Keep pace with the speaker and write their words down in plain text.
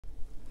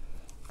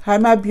Hi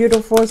my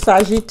beautiful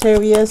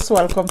Sagittarius,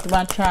 welcome to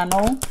my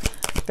channel,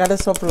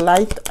 Goddess of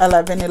Light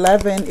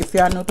 1111. If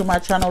you are new to my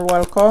channel,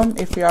 welcome.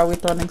 If you are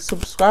returning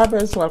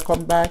subscribers,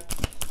 welcome back.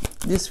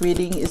 This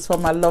reading is for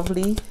my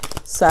lovely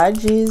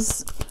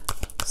Sagis,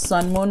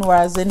 Sun, Moon,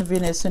 Rising,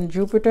 Venus and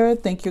Jupiter.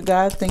 Thank you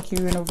God, thank you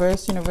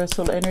universe,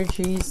 universal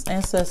energies,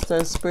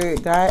 ancestors,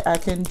 spirit guide,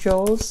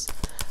 archangels,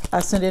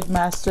 ascended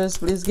masters.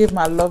 Please give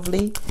my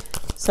lovely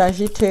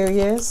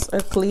Sagittarius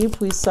a clear,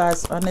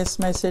 precise, honest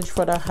message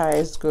for the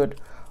highest good.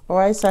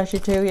 Alright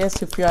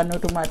Sagittarius, if you are new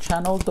to my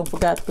channel, don't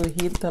forget to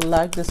hit the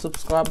like, the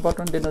subscribe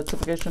button, the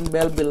notification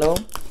bell below.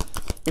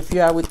 If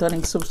you are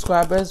returning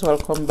subscribers,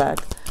 welcome back.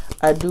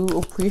 I do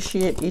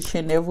appreciate each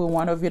and every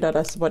one of you that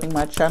are supporting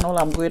my channel.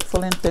 I'm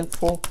grateful and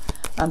thankful.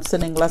 I'm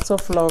sending lots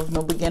of love,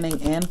 no beginning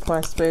and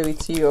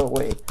prosperity your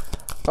way.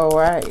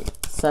 Alright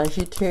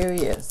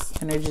Sagittarius,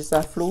 energies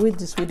are fluid.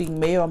 This reading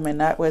may or may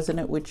not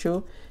resonate with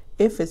you.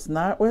 If it's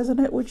not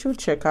resonate with you,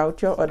 check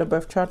out your other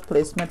birth chart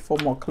placement for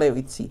more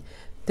clarity.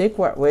 Take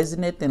what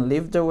resonates and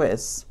leave the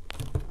rest.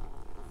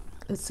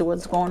 Let's see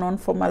what's going on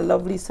for my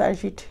lovely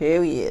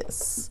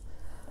Sagittarius.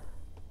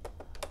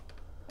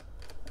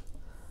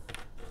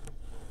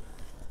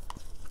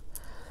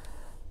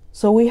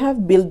 So we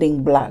have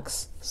building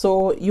blocks.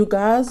 So you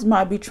guys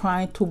might be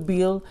trying to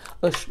build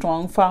a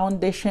strong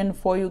foundation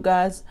for you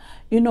guys.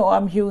 You know,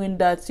 I'm hearing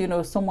that, you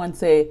know, someone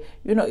say,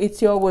 you know,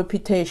 it's your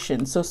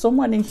reputation. So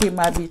someone in here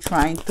might be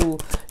trying to,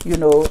 you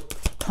know,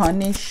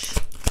 punish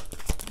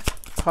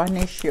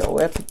your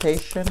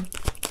reputation.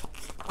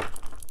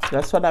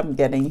 That's what I'm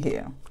getting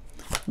here.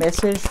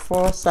 Message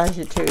for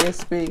Sagittarius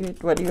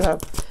spirit. What do you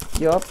have?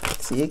 Yup,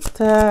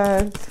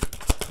 TikTok.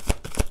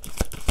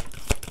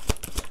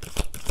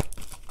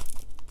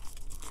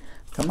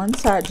 Come on,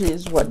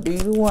 Sagittarius, what do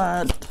you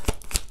want?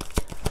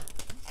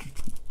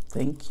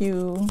 Thank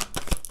you.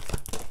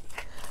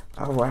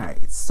 All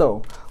right,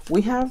 so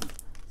we have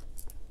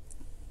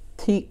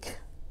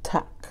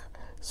tick-tock.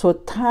 So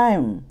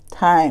time.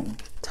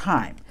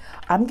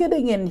 I'm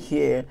getting in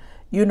here,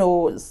 you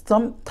know,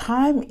 some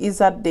time is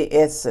at the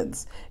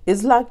essence.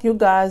 It's like you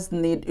guys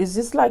need, it's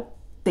just like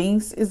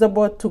things is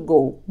about to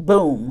go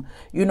boom.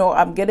 You know,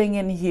 I'm getting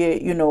in here,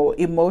 you know,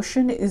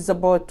 emotion is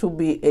about to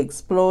be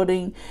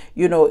exploding.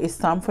 You know, it's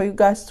time for you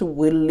guys to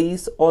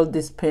release all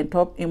this pent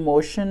up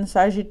emotion,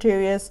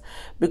 Sagittarius,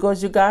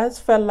 because you guys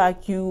felt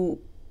like you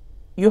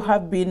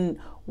have been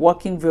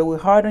working very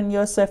hard on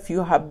yourself.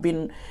 You have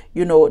been,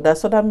 you know,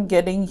 that's what I'm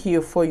getting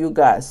here for you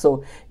guys.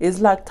 So it's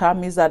like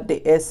time is at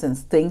the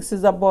essence. Things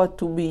is about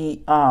to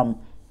be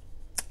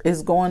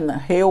it's going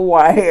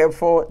haywire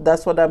for,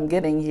 that's what I'm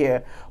getting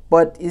here.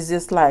 But it's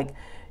just like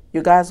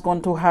you guys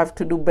going to have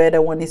to do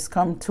better when it's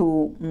come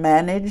to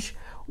manage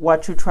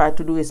what you try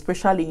to do,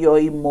 especially your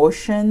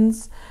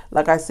emotions.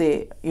 Like I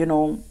say, you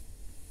know,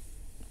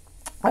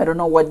 I don't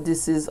know what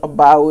this is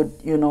about,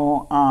 you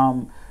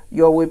know,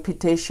 your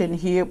reputation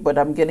here, but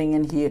I'm getting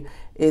in here.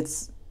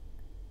 It's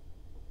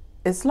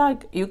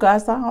like you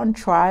guys are on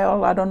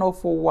trial. I don't know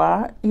for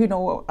what, you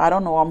know, I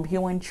don't know. I'm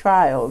hearing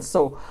trial.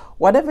 So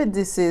whatever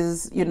this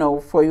is, you know,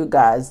 for you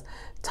guys,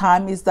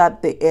 time is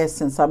that the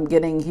essence I'm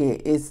getting here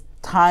is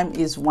time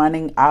is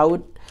running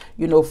out,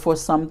 you know, for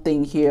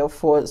something here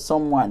for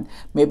someone.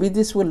 Maybe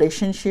this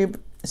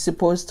relationship is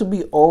supposed to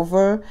be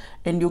over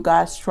and you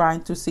guys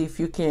trying to see if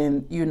you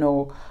can, you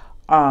know,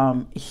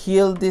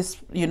 heal this,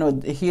 you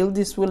know, heal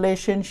this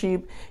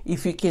relationship,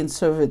 if you can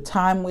serve a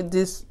time with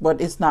this,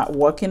 but it's not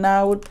working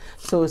out.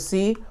 So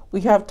see,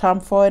 we have time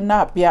for a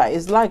nap. Yeah,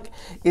 it's like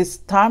it's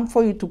time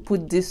for you to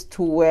put this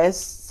to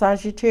rest,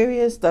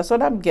 Sagittarius. That's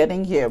what I'm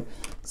getting here.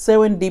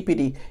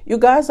 Serendipity, you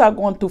guys are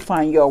going to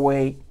find your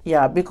way.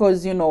 Yeah,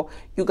 because you know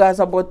you guys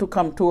are about to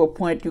come to a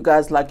point, you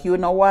guys like, you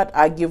know what,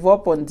 I give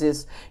up on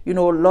this. You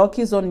know, luck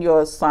is on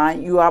your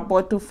side. You are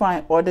about to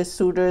find other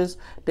suitors.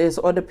 There's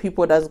other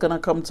people that's gonna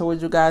come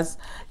towards you guys.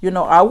 You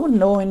know, I wouldn't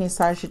know any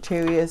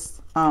Sagittarius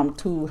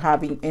to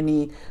having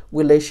any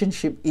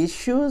relationship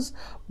issues,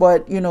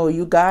 but you know,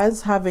 you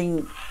guys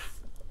having,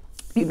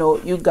 you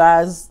know, you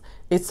guys,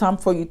 it's time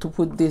for you to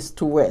put this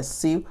to rest.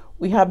 See,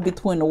 we have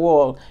between the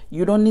wall.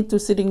 You don't need to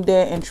sitting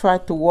there and try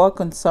to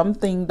work on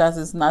something that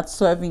is not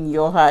serving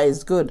your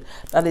highest good,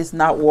 that is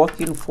not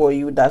working for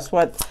you. That's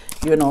what,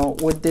 you know,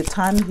 with the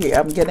time here,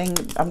 I'm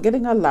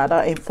getting a lot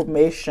of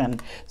information.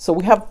 So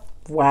we have,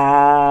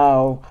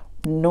 wow,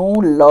 no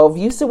love.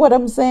 You see what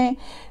I'm saying?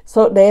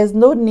 So there's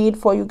no need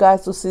for you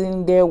guys to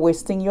sitting there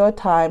wasting your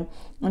time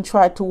and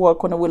try to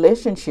work on a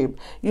relationship.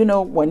 You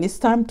know, when it's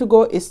time to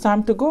go, it's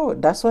time to go.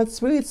 That's what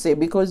spirits say,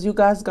 because you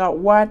guys got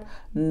what?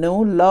 No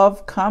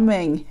love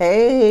coming.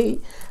 Hey,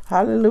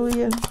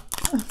 hallelujah.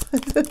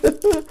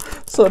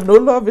 So no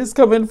love is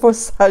coming for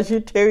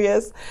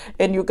Sagittarius.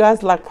 And you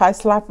guys like pie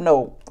slap?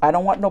 No, I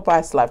don't want no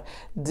pie slap.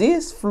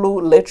 This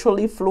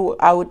literally flew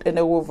out in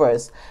a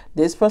reverse.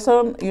 This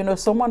person, you know,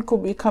 someone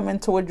could be coming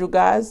toward you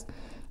guys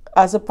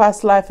as a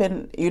past life,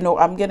 and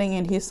I'm getting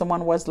in here,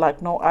 someone was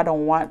like, no, I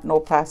don't want no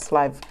past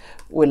life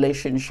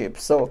relationship.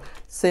 So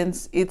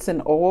since it's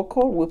an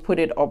oracle, we put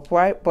it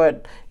upright,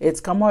 but it's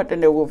come out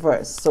in the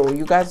reverse. So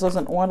you guys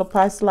doesn't want a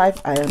past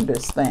life, I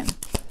understand.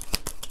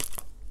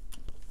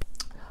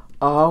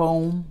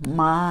 Oh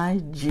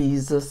my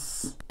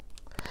Jesus,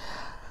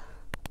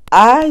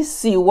 I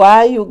see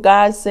why you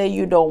guys say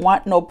you don't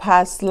want no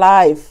past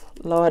life.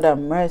 Lord have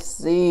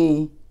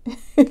mercy.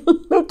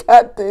 Look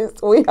at this.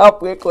 We have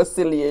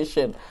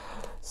reconciliation.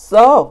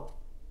 So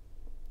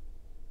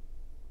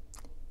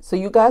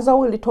you guys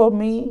already told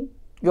me,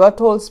 you are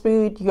told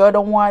spirit, you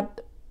don't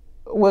want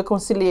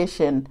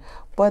reconciliation.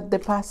 But the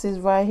past is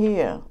right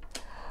here.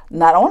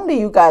 Not only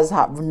you guys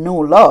have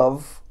new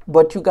love,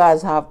 but you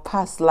guys have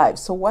past life.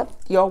 So what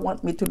y'all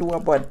want me to do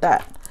about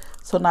that?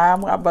 So now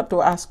I'm about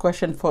to ask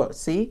question for,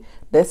 see,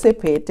 they say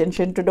pay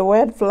attention to the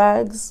red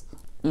flags.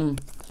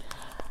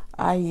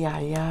 Ay,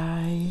 ay,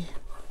 ay.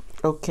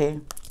 Okay.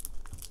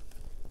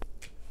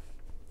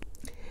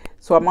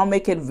 So I'm going to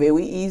make it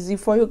very easy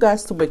for you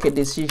guys to make a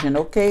decision.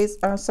 Okay,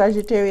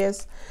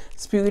 Sagittarius,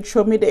 Spirit,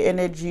 show me the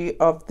energy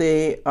of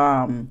the,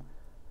 ay,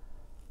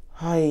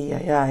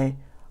 ay, ay,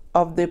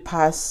 of the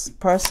past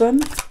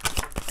person.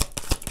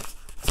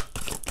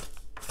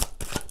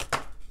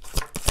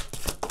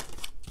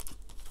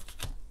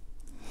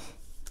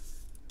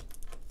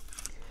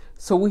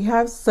 So we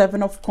have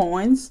 7 of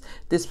coins.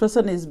 This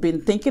person has been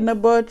thinking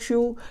about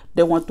you.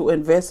 They want to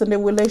invest in the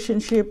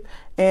relationship.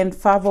 And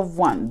 5 of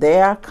wands.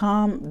 They are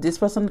calm. This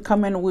person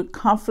coming with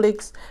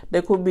conflicts.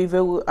 They could be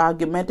very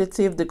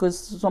argumentative because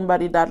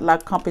somebody that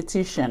like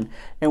competition.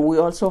 And we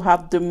also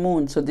have the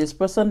moon. So this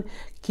person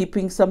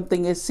keeping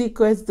something a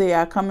secret. They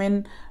are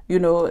coming,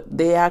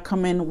 they are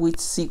coming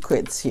with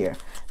secrets here.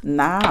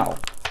 Now,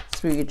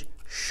 Spirit,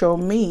 show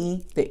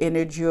me the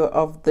energy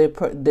of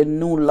the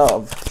new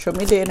love. Show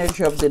me the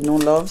energy of the new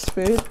love,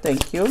 Spirit.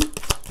 Thank you.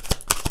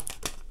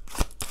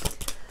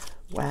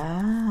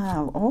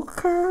 Wow.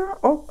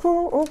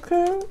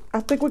 Okay. I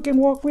think we can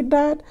work with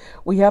that.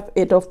 We have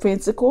 8 of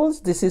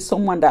Pentacles. This is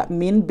someone that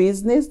mean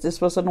business. This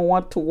person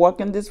want to work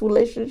in this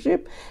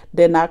relationship.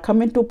 They're not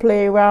coming to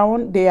play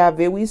around. They are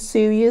very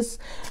serious.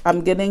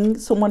 I'm getting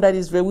someone that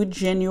is very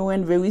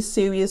genuine, very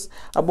serious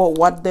about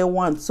what they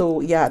want. So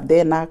yeah,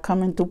 they're not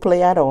coming to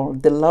play at all.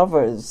 The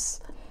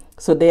lovers.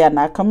 So they are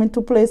not coming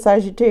to play,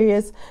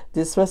 Sagittarius.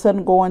 This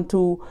person going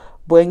to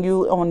bring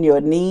you on your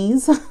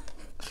knees.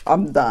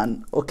 I'm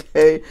done.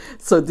 Okay,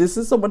 so this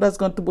is someone that's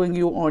going to bring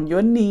you on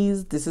your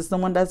knees. This is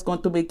someone that's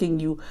going to making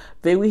you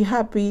very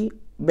happy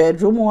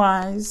bedroom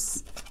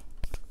wise.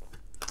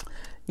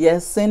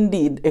 Yes,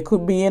 indeed, it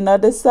could be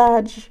another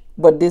Sag,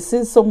 but this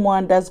is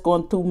someone that's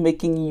going to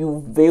making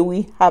you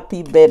very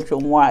happy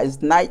bedroom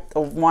wise. Knight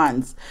of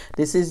Wands,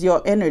 this is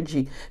your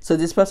energy. So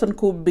this person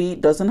could be,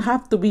 doesn't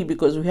have to be,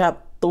 because we have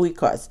 3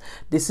 cards.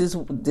 This is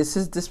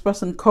this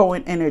person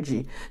current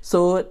energy.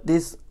 So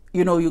this,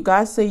 you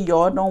guys say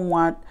y'all don't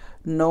want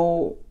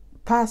no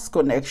past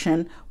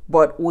connection,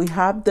 but we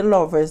have the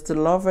lovers. The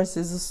lovers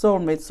is a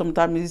soulmate.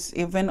 Sometimes it's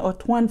even a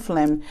twin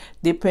flame,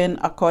 depend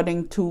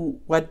according to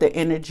what the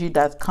energy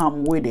that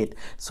come with it.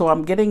 So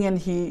I'm getting in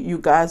here, you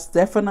guys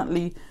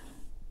definitely,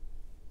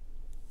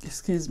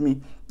 excuse me,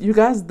 you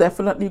guys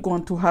definitely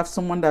going to have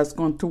someone that's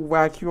going to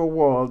rock your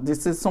world.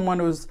 This is someone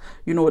who's,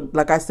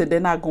 like I said, they're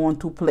not going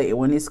to play.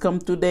 When it's come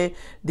today,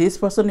 this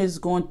person is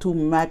going to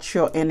match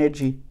your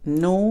energy.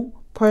 No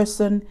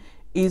person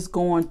is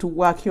going to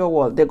rock your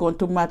world. They're going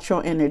to match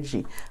your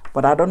energy.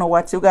 But I don't know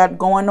what you got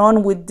going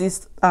on with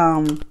this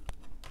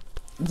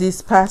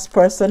this past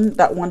person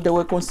that want the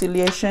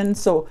reconciliation.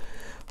 So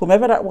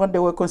whomever that want the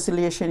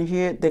reconciliation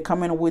here, they're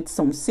coming with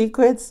some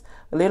secrets,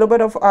 a little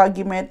bit of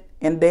argument,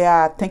 and they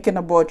are thinking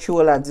about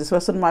you a lot. This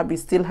person might be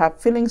still have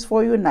feelings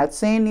for you, not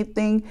saying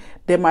anything.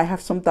 They might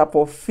have some type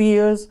of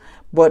fears,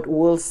 but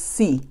we'll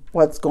see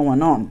what's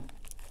going on.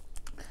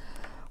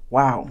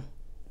 Wow.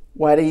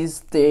 What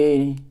is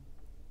the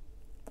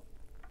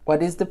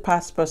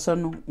past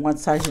person want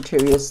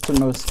Sagittarius to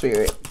know,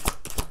 Spirit?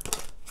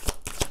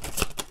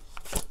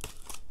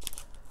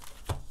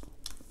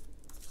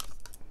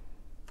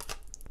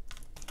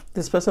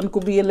 This person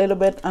could be a little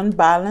bit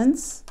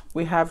unbalanced.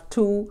 We have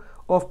 2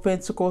 of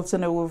Pentacles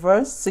in the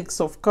reverse,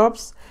 6 of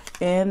Cups,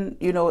 and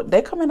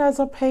they're coming as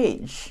a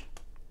page.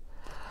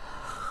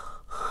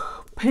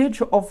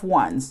 Page of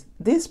Wands.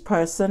 This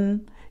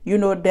person,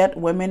 that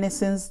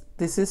reminiscence,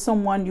 this is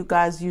someone you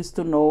guys used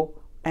to know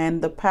in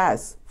the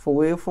past,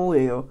 for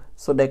real.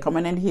 So they're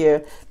coming in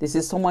here. This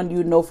is someone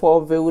you know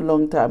for a very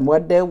long time.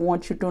 What they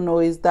want you to know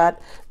is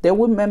that they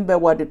remember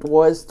what it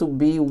was to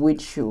be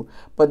with you.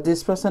 But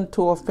this person,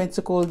 2 of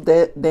Pentacles,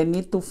 they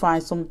need to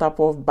find some type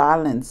of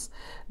balance.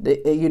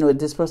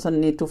 This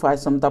person need to find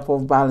some type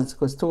of balance,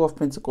 because 2 of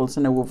Pentacles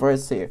in the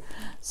reverse here.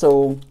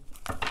 So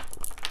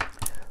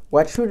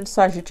what should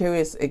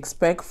Sagittarius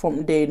expect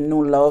from the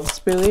new love,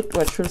 Spirit?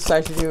 What should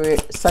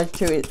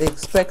Sagittarius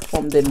expect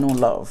from the new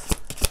love?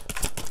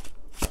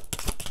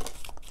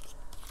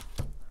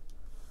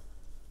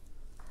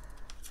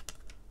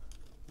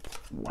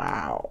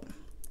 Wow.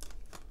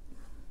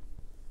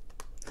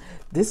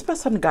 This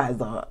person, guys,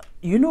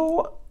 you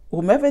know,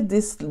 whomever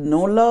this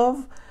no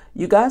love,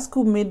 you guys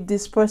could meet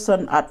this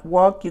person at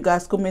work, you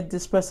guys could meet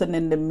this person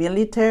in the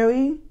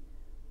military.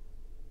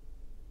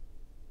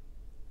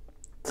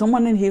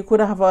 Someone in here could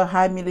have a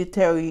high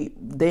military,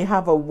 they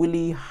have a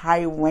really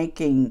high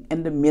ranking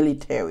in the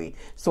military.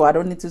 So I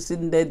don't need to sit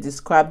in there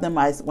describe them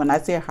as when I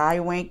say high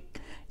rank,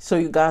 so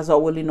you guys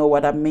already know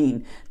what I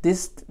mean.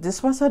 This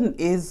person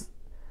is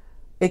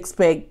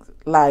expect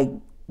like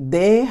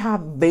they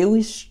have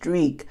very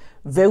strict,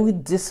 very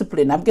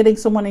disciplined. I'm getting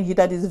someone in here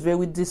that is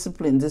very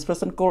disciplined. This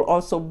person could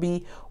also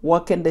be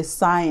working the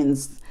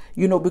science,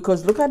 you know,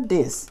 because look at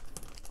this.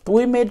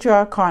 3 major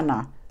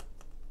arcana.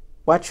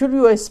 What should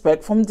you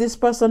expect from this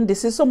person?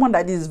 This is someone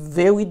that is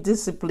very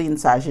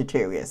disciplined,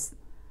 Sagittarius.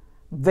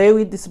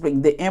 Very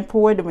disciplined. The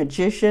Emperor, the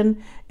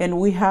Magician, and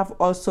we have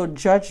also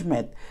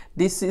Judgment.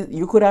 This is,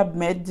 you could have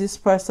met this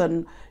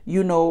person,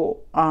 you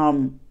know,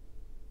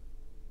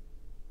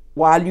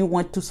 while you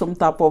went to some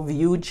type of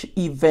huge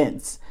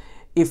events.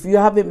 If you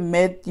haven't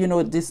met, you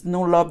know, this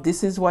no love,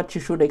 this is what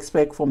you should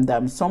expect from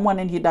them. Someone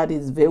in here that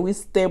is very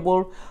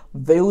stable,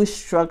 very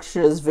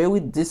structured,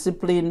 very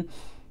disciplined.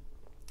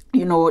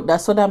 You know,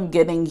 that's what I'm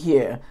getting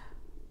here.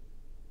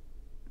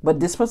 But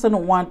this person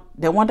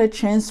they want a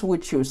chance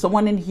with you.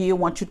 Someone in here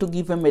wants you to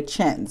give him a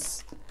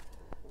chance.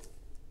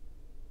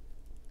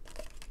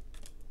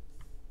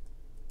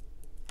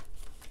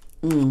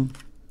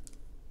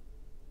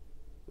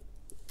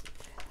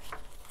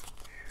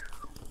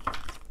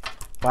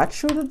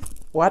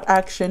 What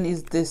action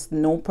is this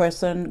no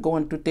person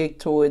going to take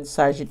towards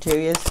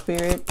Sagittarius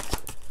spirit?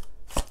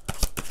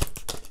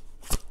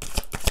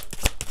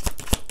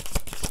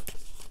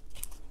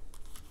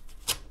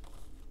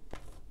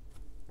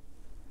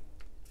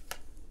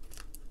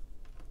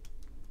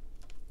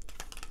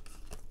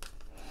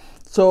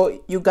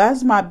 So you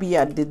guys might be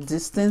at the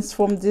distance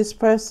from this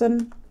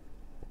person.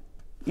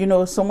 You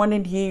know, someone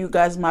in here you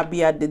guys might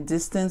be at the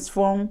distance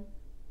from.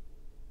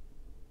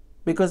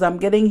 Because I'm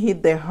getting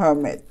hit the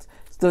Hermit.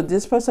 So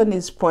this person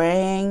is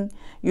praying.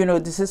 You know,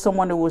 this is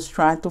someone who was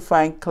trying to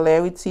find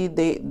clarity.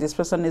 This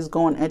person is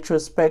going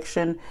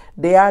introspection.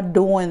 They are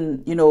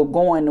doing, you know,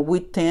 going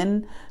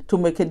within to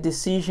make a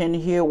decision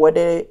here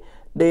whether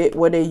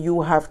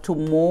you have to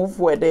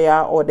move where they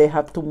are or they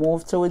have to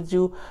move towards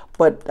you.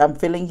 But I'm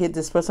feeling here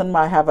this person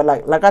might have a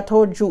like I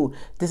told you,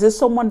 this is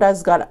someone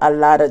that's got a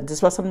lot of,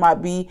 this person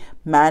might be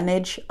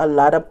manage a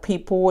lot of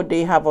people.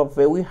 They have a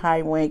very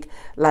high rank.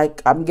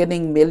 Like I'm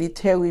getting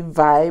military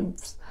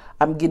vibes.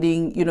 I'm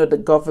getting, you know, the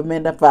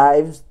government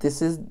vibes.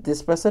 This is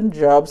this person's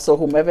job. So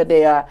whomever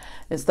they are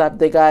and stuff,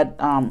 they got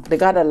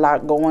a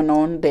lot going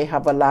on. They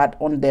have a lot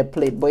on their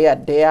plate. But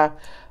yeah,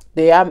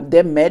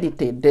 they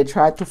meditate. They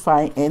try to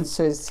find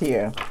answers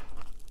here.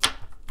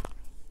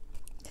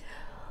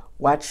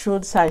 What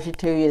should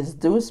Sagittarius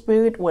do,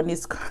 Spirit, when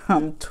it's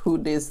come to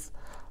this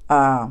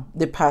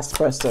the past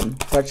person?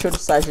 What should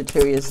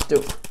Sagittarius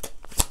do?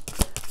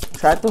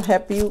 Try to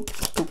help you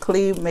to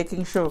clear,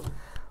 making sure.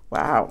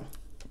 Wow.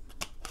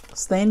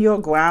 Stand your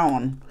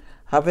ground.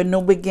 Have a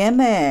new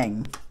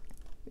beginning.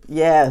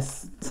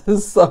 Yes.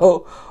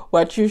 So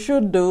what you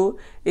should do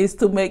is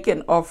to make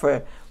an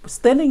offer.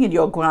 Standing in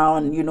your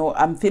ground, you know,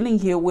 I'm feeling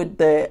here with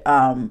the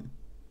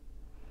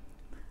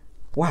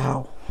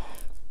wow,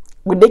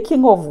 with the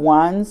King of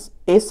Wands,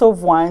 Ace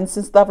of Wands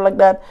and stuff like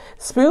that.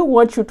 Spirit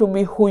wants you to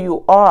be who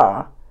you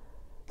are.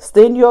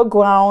 Stand your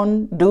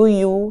ground, do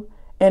you.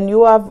 And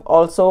you have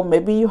also,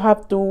 maybe you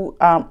have to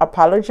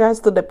apologize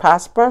to the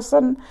past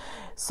person.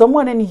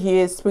 Someone in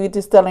here, Spirit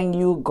is telling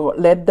you, go,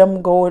 let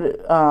them go,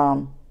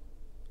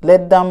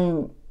 let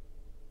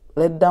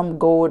them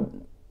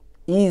go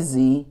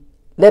easy.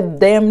 Let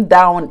them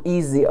down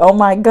easy. Oh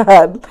my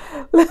God.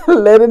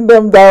 Letting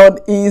them down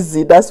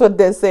easy. That's what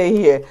they say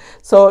here.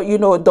 So, you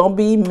know, don't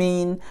be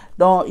mean.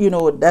 Don't, you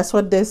know, that's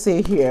what they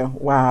say here.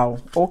 Wow.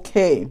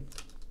 Okay.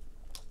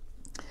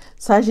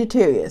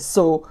 Sagittarius.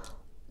 So,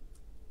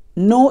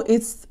 no,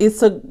 it's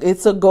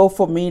a go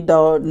for me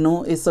though.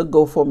 No, it's a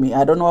go for me.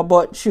 I don't know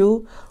about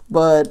you,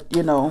 but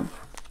you know,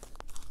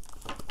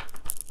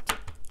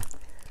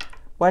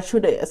 what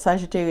should a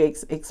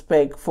Sagittarius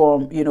expect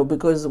from, you know,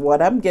 because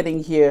what I'm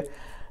getting here,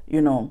 you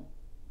know,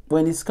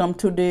 when it's come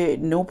to the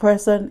new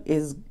person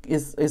is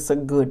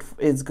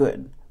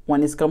good.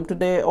 When it's come to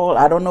the all,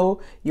 I don't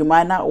know, you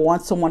might not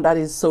want someone that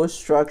is so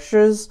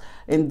structured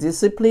and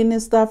disciplined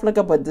and stuff like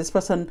that, but this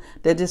person,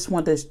 they just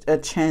want a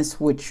chance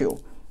with you.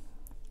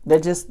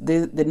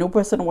 The new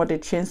person want a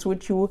chance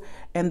with you,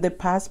 and the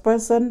past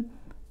person.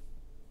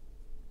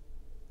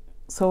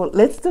 So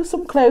let's do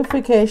some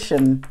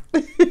clarification.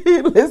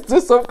 Let's do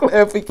some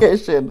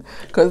clarification,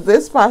 because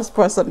this past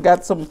person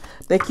got some,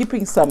 they're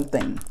keeping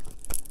something.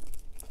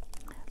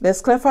 Let's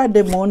clarify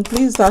the moon,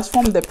 please. That's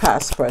from the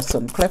past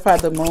person. Clarify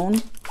the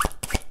moon.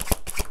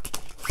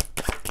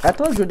 I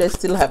told you they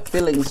still have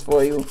feelings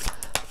for you.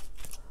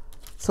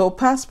 So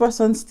past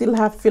person still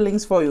have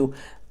feelings for you.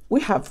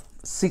 We have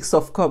Six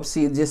of Cups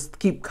here just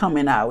keep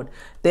coming out.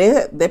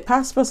 The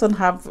past person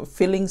have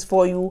feelings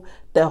for you.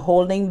 They're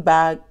holding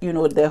back, you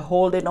know, they're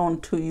holding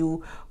on to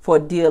you for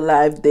dear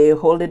life. They're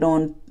holding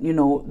on, you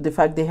know, the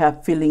fact they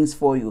have feelings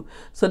for you.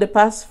 So the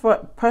past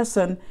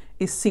person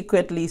is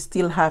secretly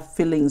still have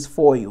feelings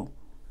for you.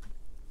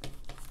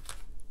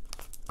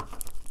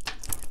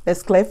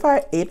 Let's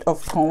clarify 8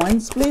 of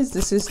Coins, please.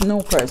 This is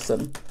no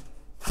person.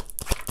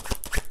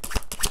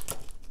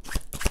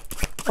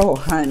 Oh,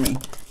 honey,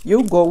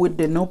 you go with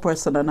the no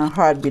person on a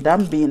heartbeat.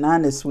 I'm being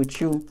honest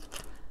with you.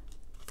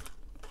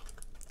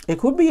 It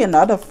could be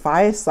another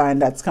fire sign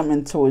that's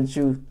coming towards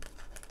you.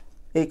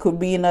 It could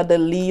be another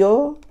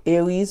Leo,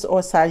 Aries,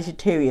 or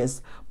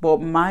Sagittarius.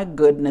 But my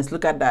goodness,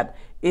 look at that.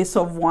 Ace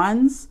of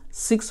Wands,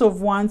 6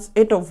 of Wands,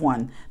 8 of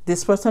Wands.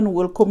 This person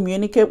will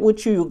communicate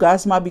with you. You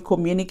guys might be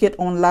communicate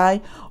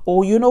online.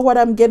 Or you know what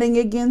I'm getting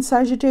again,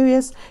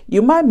 Sagittarius?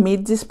 You might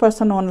meet this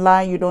person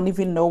online. You don't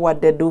even know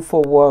what they do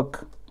for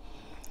work.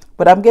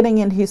 But I'm getting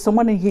in here,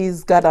 someone in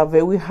here's got a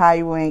very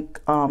high rank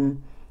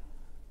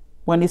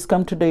when it's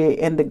come to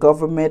the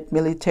government,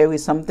 military,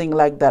 something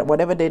like that.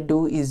 Whatever they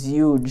do is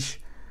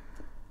huge.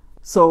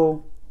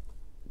 So,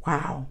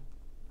 wow.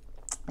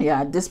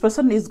 Yeah, this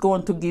person is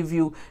going to give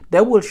you,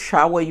 they will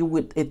shower you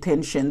with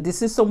attention.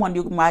 This is someone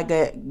you might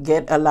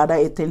get a lot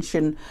of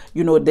attention.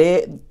 You know,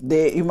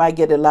 you might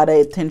get a lot of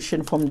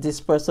attention from this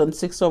person.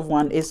 6 of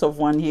Wands, Ace of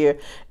Wands here.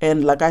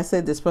 And like I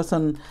said, this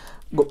person,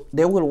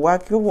 they will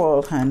work your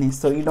world, honey.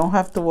 So you don't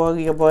have to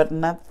worry about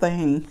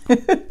nothing.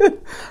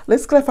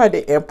 Let's clarify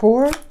the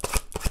Emperor.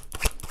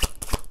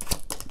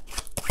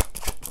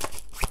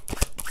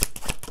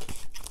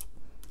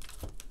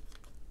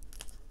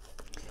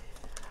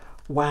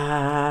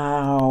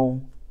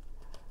 Wow.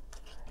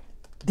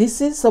 This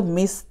is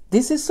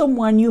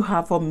someone you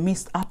have a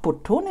missed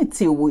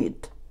opportunity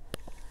with.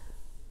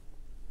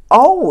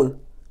 Oh,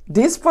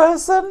 this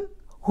person,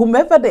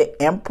 whomever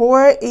the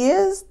Emperor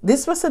is,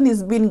 this person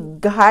is being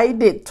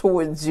guided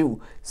towards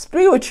you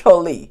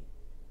spiritually.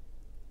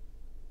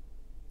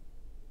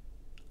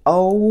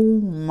 Oh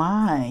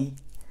my.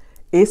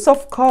 Ace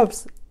of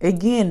Cups,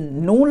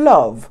 again, new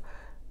love.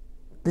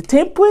 The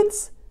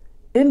Temperance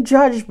and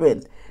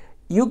Judgment.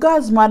 You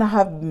guys might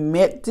have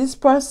met this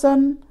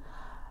person,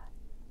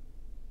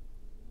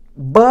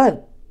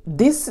 but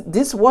this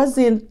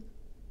wasn't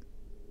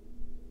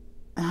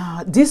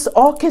this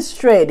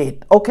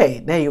orchestrated.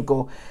 Okay, there you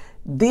go.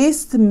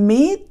 This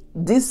meet,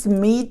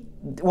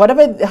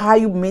 whatever how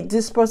you meet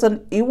this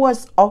person, it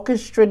was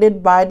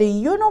orchestrated by the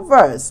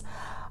universe.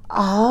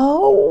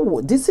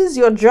 Oh, this is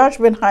your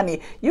judgment, honey.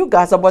 You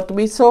guys are about to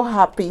be so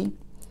happy.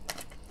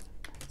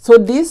 So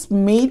this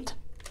meet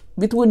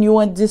between you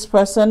and this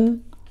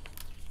person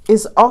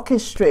is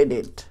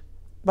orchestrated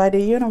by the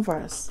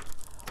universe.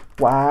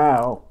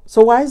 Wow.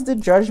 So why is the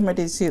Judgment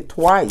is here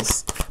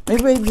twice?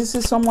 Maybe this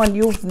is someone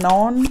you've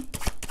known.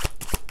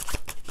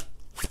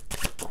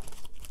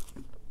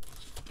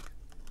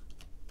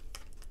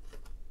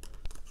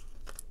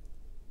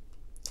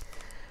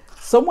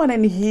 Someone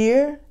in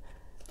here,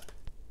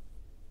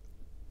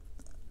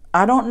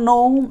 I don't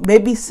know,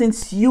 maybe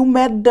since you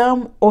met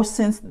them or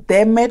since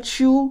they met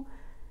you,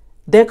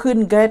 they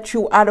couldn't get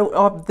you out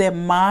of their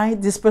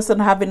mind. This person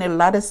having a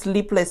lot of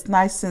sleepless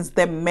nights since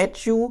they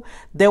met you.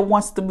 They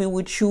wants to be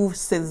with you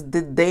since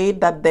the day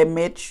that they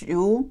met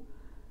you.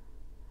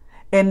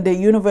 And the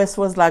universe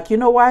was like, you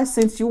know why?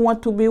 Since you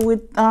want to be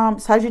with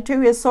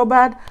Sagittarius so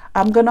bad,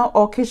 I'm going to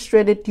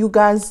orchestrate it. You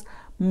guys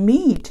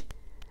meet.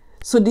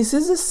 So this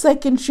is a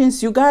second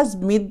chance. You guys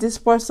meet this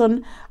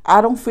person.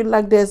 I don't feel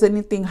like there's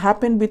anything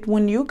happened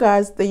between you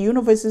guys. The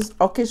universe is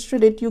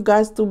orchestrated you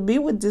guys to be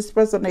with this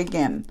person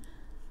again.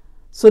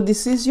 So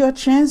this is your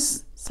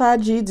chance,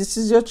 Saji. This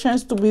is your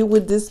chance to be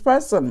with this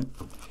person.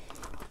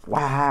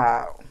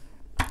 Wow.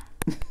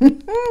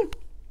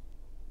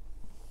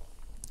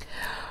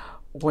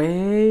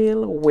 Well.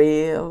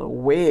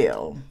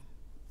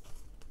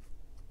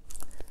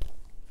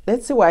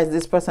 Let's see why is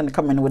this person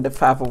coming with the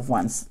 5 of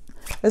Wands.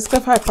 Let's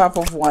clarify 5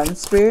 of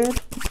Wands,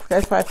 Spirit.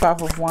 Clarify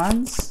 5 of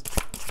Wands.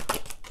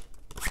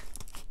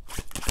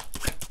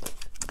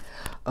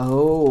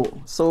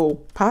 Oh, so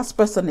past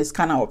person is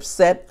kind of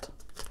upset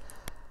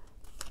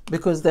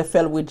because they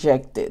felt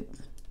rejected.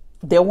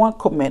 They want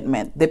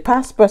commitment. The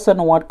past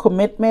person want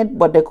commitment,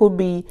 but they could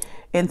be,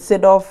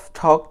 instead of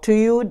talk to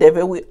you, they're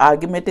very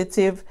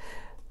argumentative.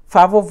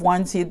 5 of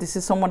Wands here, this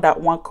is someone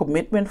that want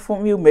commitment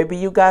from you. Maybe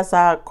you guys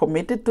are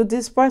committed to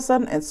this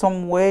person in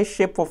some way,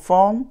 shape, or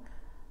form.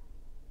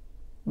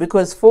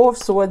 Because 4 of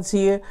Swords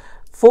here,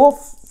 4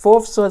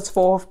 of Swords,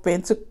 4 of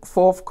Pentacles,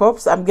 4 of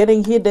Cups. I'm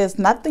getting here, there's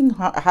nothing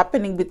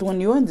happening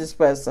between you and this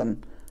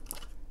person.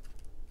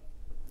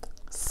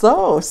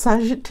 So,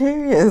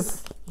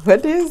 Sagittarius,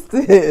 what is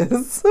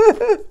this?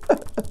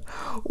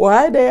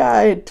 Why there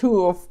are a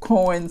 2 of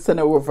Coins in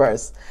a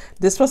reverse?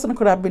 This person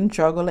could have been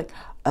juggling.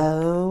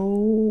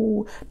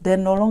 Oh, they're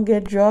no longer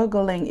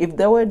juggling. If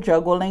they were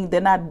juggling,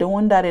 they're not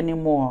doing that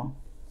anymore.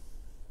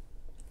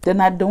 They're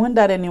not doing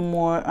that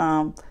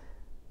anymore.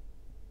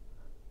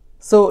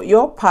 So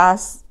your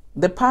past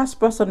the past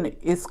person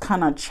is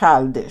kind of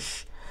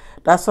childish.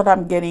 That's what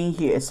I'm getting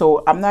here.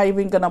 So I'm not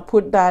even gonna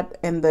put that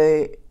in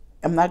the,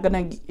 I'm not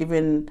gonna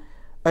even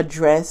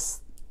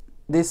address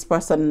this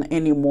person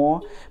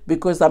anymore,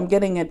 because I'm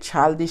getting a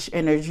childish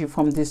energy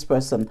from this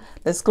person.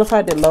 Let's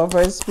clarify the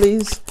lovers,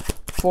 please,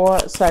 for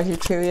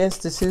Sagittarius.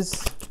 This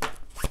is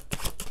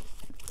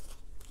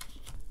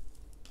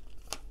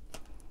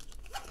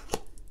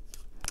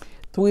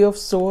Three of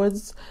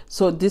Swords.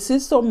 So this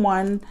is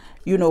someone,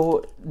 you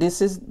know,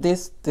 this is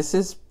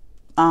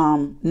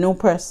new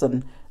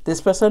person.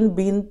 This person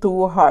been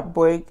through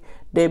heartbreak.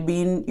 They've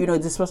been, you know,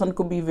 this person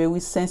could be very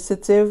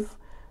sensitive.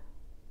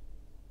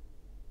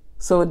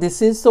 So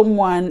this is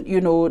someone,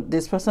 you know,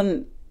 this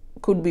person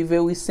could be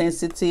very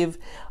sensitive.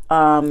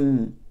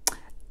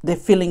 They're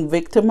feeling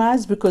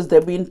victimized because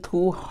they've been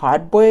through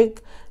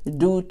heartbreak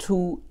due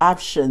to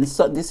options.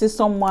 So this is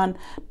someone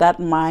that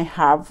might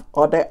have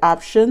other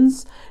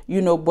options,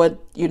 you know, but,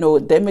 you know,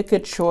 they make a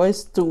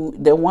choice to,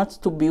 they want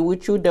to be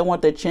with you. They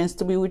want a chance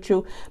to be with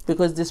you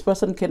because this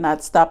person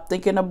cannot stop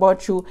thinking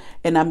about you.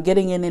 And I'm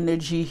getting an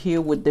energy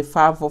here with the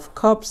Five of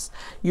Cups.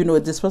 You know,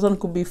 this person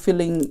could be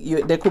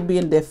feeling, they could be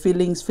in their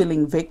feelings,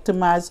 feeling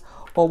victimized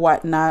or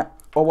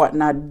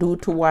whatnot due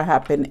to what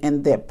happened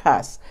in their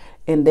past.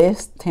 And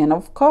there's 10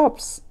 of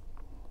Cups.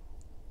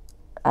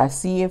 I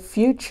see a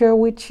future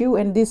with you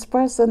and this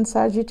person,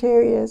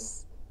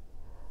 Sagittarius.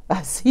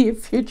 I see a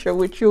future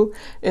with you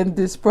and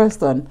this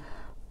person.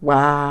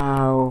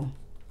 Wow.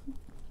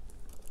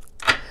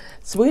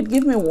 Sweet,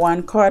 give me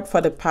one card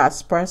for the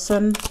past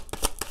person,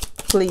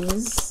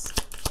 please.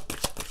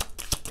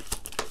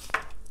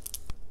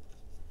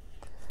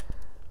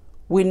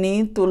 We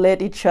need to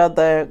let each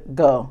other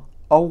go.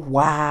 Oh,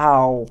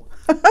 wow.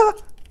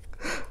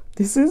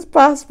 This is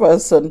past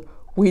person.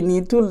 We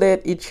need to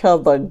let each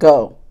other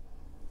go.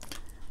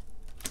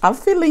 I'm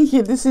feeling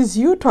here, this is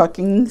you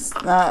talking.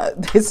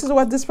 This is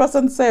what this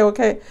person say,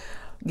 okay?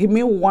 Give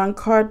me one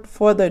card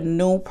for the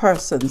new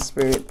person,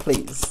 Spirit,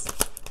 please.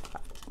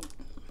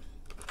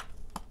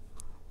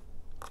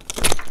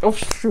 Oh,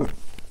 shoot.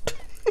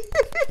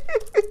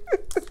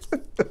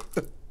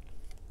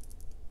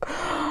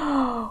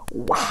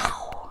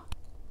 Wow.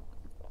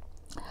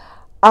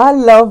 I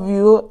love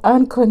you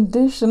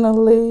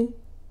unconditionally.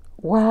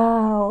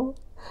 Wow.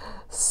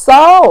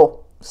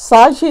 So,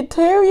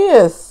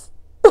 Sagittarius,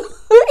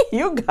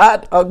 you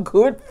got a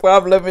good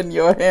problem in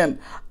your hand.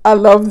 I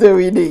love the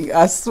reading.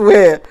 I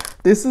swear,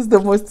 this is the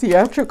most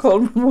theatrical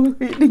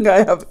reading I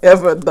have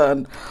ever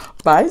done.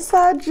 Bye,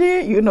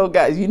 Saji. You know,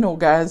 guys,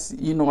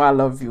 I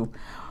love you.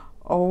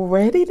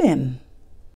 Alrighty then.